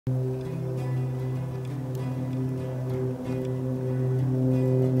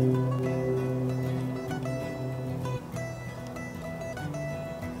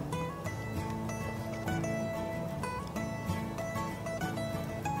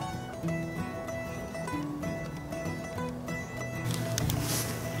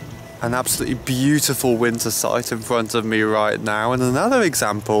An absolutely beautiful winter sight in front of me right now, and another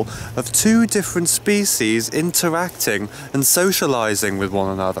example of two different species interacting and socializing with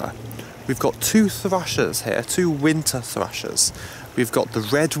one another. We've got two thrushes here, two winter thrushes. We've got the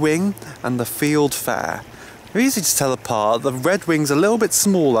redwing and the fieldfare. They're easy to tell apart. The redwing's a little bit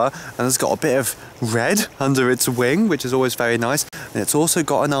smaller and has got a bit of red under its wing, which is always very nice, and it's also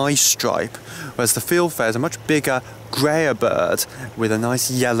got an eye stripe, whereas the fieldfare is a much bigger, greyer bird with a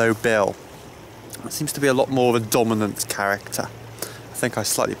nice yellow bill. It seems to be a lot more of a dominant character. I think I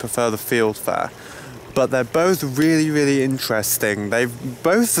slightly prefer the fieldfare. But they're both really interesting.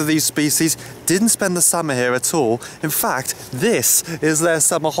 Both of these species didn't spend the summer here at all. In fact, this is their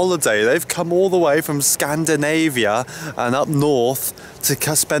summer holiday. They've come all the way from Scandinavia and up north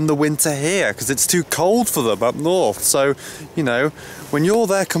to spend the winter here because it's too cold for them up north. So, you know, when you're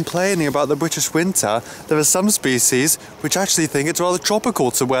there complaining about the British winter, there are some species which actually think it's rather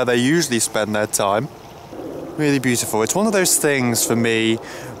tropical to where they usually spend their time. Really beautiful. It's one of those things for me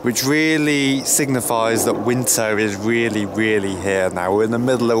which really signifies that winter is really here now. We're in the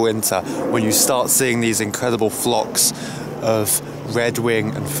middle of winter when you start seeing these incredible flocks of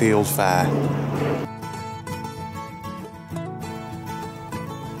redwing and fieldfare.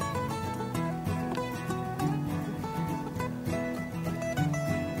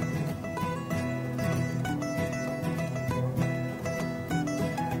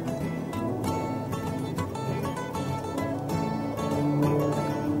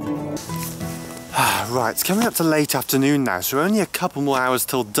 Right, it's coming up to late afternoon now, so we're only a couple more hours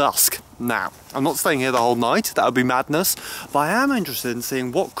till dusk. Now, I'm not staying here the whole night, that would be madness, but I am interested in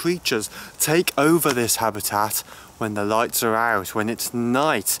seeing what creatures take over this habitat when the lights are out, when it's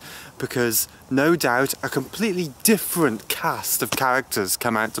night, because no doubt a completely different cast of characters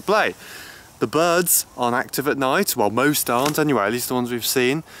come out to play. The birds aren't active at night, well most aren't anyway, at least the ones we've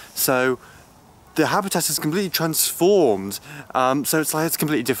seen, so the habitat is completely transformed, so it's like it's a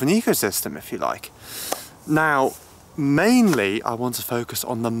completely different ecosystem, if you like. Now, mainly I want to focus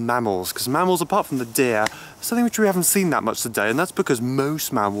on the mammals, because mammals, apart from the deer, are something which we haven't seen that much today, and that's because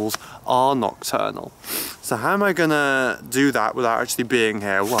most mammals are nocturnal. So how am I going to do that without actually being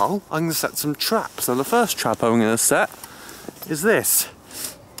here? Well, I'm going to set some traps. So the first trap I'm going to set is this.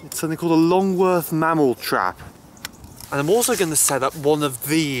 It's something called a Longworth mammal trap. And I'm also going to set up one of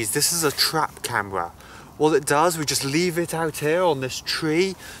these. This is a trap camera. What it does, we just leave it out here on this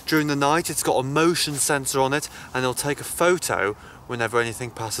tree during the night. It's got a motion sensor on it and it'll take a photo whenever anything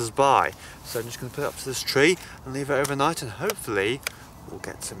passes by. So I'm just going to put it up to this tree and leave it overnight, and hopefully we'll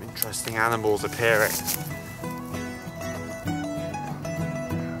get some interesting animals appearing.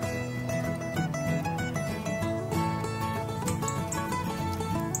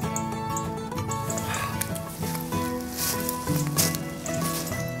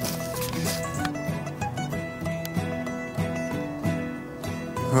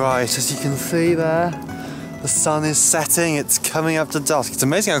 Right, as you can see there, the sun is setting, it's coming up to dusk. It's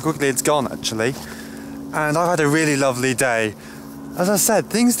amazing how quickly it's gone actually. And I've had a really lovely day. As I said,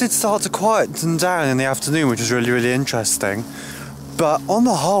 things did start to quieten down in the afternoon, which was really interesting. But on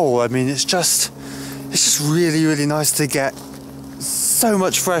the whole, I mean, it's just really nice to get so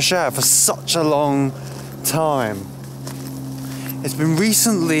much fresh air for such a long time. It's been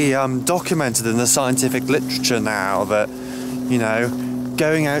recently documented in the scientific literature now that, you know,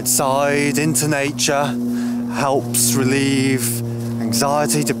 going outside into nature helps relieve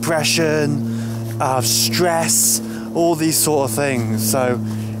anxiety, depression, stress, all these sort of things. So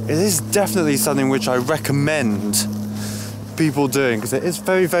it is definitely something which I recommend people doing, because it is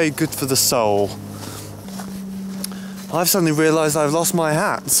very good for the soul. I've suddenly realised I've lost my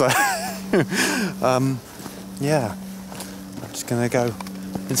hat, so yeah, I'm just gonna go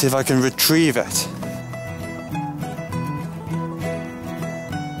and see if I can retrieve it.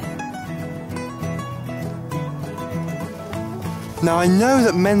 Now I know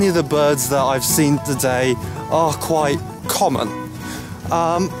that many of the birds that I've seen today are quite common,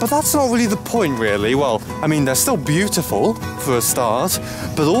 but that's not really the point really. Well, I mean, they're still beautiful for a start,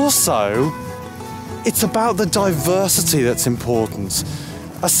 but also it's about the diversity that's important.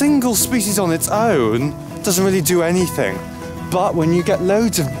 A single species on its own doesn't really do anything, but when you get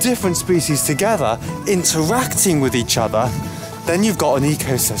loads of different species together interacting with each other, then you've got an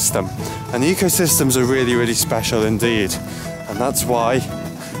ecosystem, and ecosystems are really special indeed. And that's why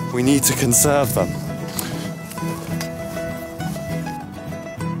we need to conserve them.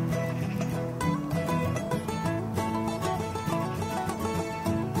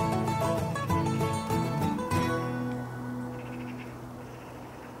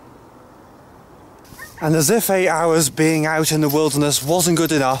 And as if 8 hours being out in the wilderness wasn't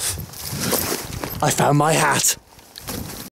good enough, I found my hat.